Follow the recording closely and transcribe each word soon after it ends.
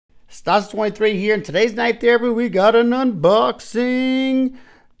Stas23 here. In today's Knife Therapy, we got an unboxing.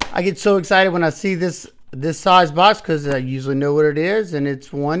 I get so excited when I see this size box because I usually know what it is, and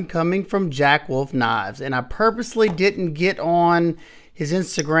it's one coming from Jack Wolf Knives. And I purposely didn't get on his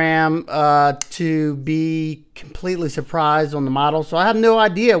Instagram to be completely surprised on the model, so I have no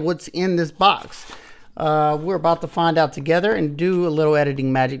idea what's in this box. We're about to find out together and do a little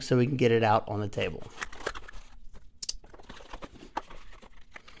editing magic so we can get it out on the table.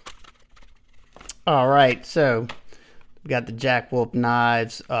 All right, so we got the Jack Wolf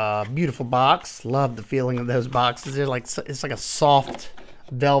Knives, beautiful box. Love the feeling of those boxes. They're like, it's like a soft,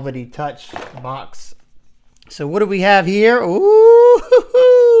 velvety touch box. So what do we have here?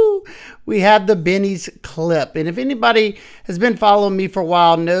 Ooh, we have the Benny's clip. And if anybody has been following me for a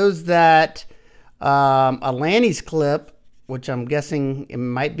while knows that a Lanny's clip, which I'm guessing it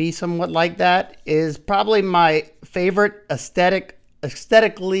might be somewhat like that, is probably my favorite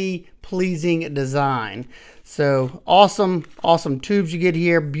aesthetically pleasing design. So awesome tubes you get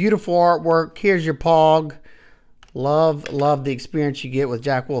here, beautiful artwork. Here's your pog. Love the experience you get with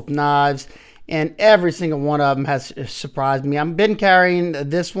Jack Wolf Knives, and every single one of them has surprised me. I've been carrying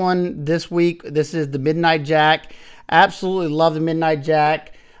this one this week. This is the Midnight Jack. Absolutely love the Midnight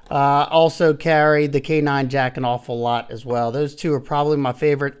Jack. Also carry the K9 Jack an awful lot as well. Those two are probably my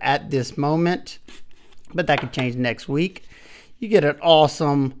favorite at this moment, but that could change next week. You get an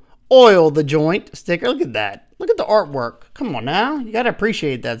awesome oil the joint sticker. Look at that. Look at the artwork. Come on now. You got to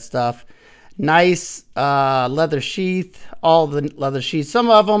appreciate that stuff. Nice leather sheath. All the leather sheaths. Some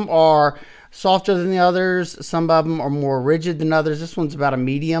of them are softer than the others. Some of them are more rigid than others. This one's about a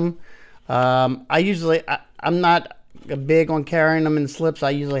medium. I'm not big on carrying them in slips.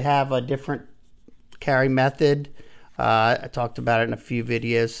 I usually have a different carry method. I talked about it in a few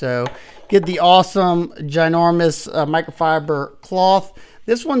videos. So get the awesome, ginormous microfiber cloth.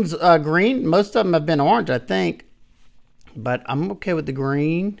 This one's green. Most of them have been orange, I think, but I'm okay with the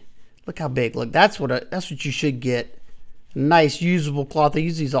green. Look how big. Look, that's what you should get. Nice, usable cloth. I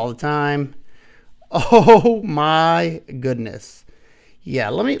use these all the time. Oh my goodness. Yeah,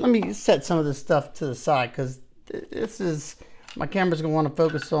 let me set some of this stuff to the side because this is, my camera's gonna want to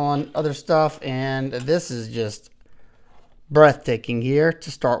focus on other stuff, and this is just breathtaking here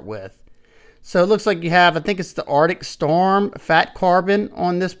to start with. So it looks like you have, I think it's the Arctic Storm fat carbon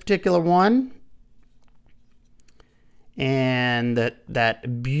on this particular one, and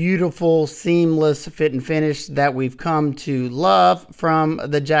that beautiful seamless fit and finish that we've come to love from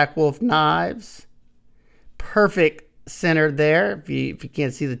the Jack Wolf Knives. Perfect center there. If you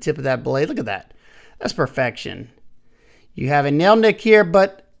can't see the tip of that blade, look at that. That's perfection. You have a nail nick here,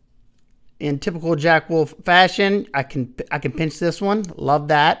 but in typical Jack Wolf fashion, I can pinch this one. Love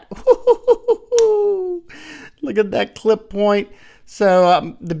that. Look at that clip point.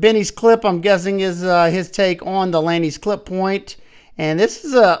 So the Benny's clip, I'm guessing, is his take on the Lanny's clip point. And this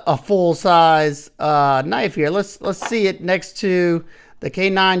is a full size knife here. Let's see it next to the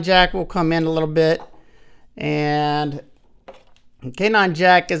K9 Jack. Will come in a little bit, and K9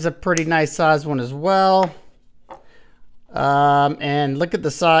 Jack is a pretty nice size one as well. And look at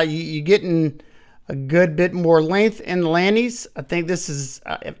the size. You're getting a good bit more length in the Lanny's. I think this is,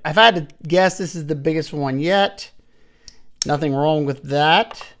 if I had to guess, this is the biggest one yet. Nothing wrong with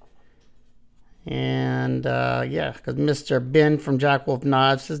that. And yeah, because Mr. Ben from Jack Wolf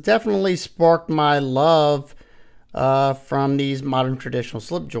Knives has definitely sparked my love from these modern traditional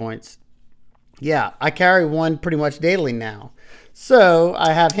slip joints. Yeah, I carry one pretty much daily now. So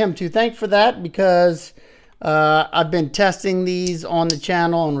I have him to thank for that, because I've been testing these on the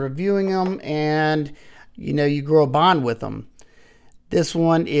channel and reviewing them, and you know, you grow a bond with them. This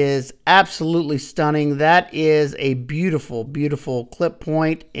one is absolutely stunning. That is a beautiful, beautiful clip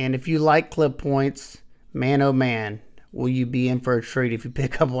point, and if you like clip points, man oh man, will you be in for a treat if you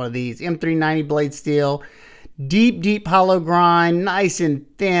pick up one of these. M390 blade steel, deep hollow grind, nice and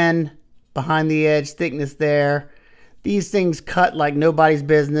thin behind the edge, thickness there. These things cut like nobody's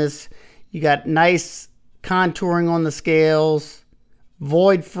business. You got nice contouring on the scales,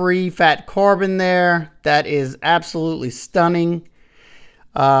 void free fat carbon there. That is absolutely stunning.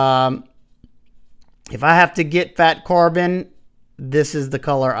 If I have to get fat carbon, this is the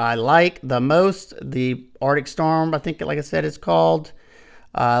color I like the most. The Arctic Storm, I think, like I said, it's called.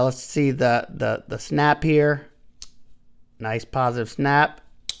 Let's see the snap here. Nice positive snap.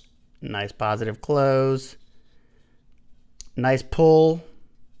 Nice positive close. Nice pull.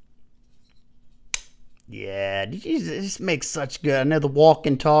 Yeah, it just makes such good. I know the walk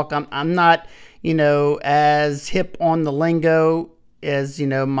and talk. I'm not, you know, as hip on the lingo as, you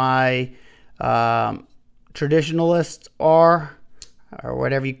know, my traditionalists are. or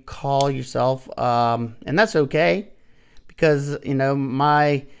whatever you call yourself, and that's okay, because you know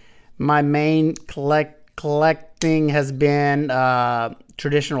my main collecting has been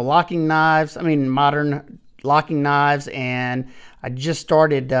traditional locking knives. I mean modern locking knives, and I just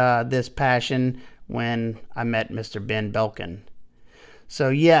started this passion when I met Mr. Ben Belkin. So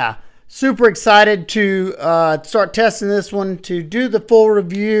yeah, super excited to start testing this one, to do the full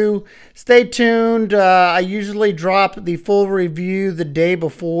review. Stay tuned. I usually drop the full review the day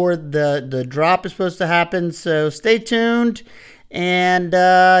before the drop is supposed to happen, so stay tuned. And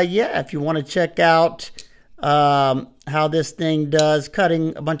yeah, if you want to check out how this thing does,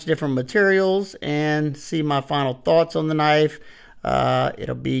 cutting a bunch of different materials, and see my final thoughts on the knife,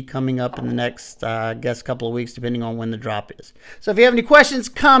 it'll be coming up in the next, I guess, couple of weeks, depending on when the drop is. So if you have any questions,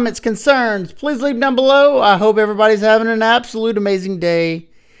 comments, concerns, please leave them down below. I hope everybody's having an absolute amazing day.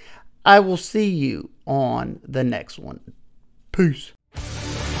 I will see you on the next one. Peace.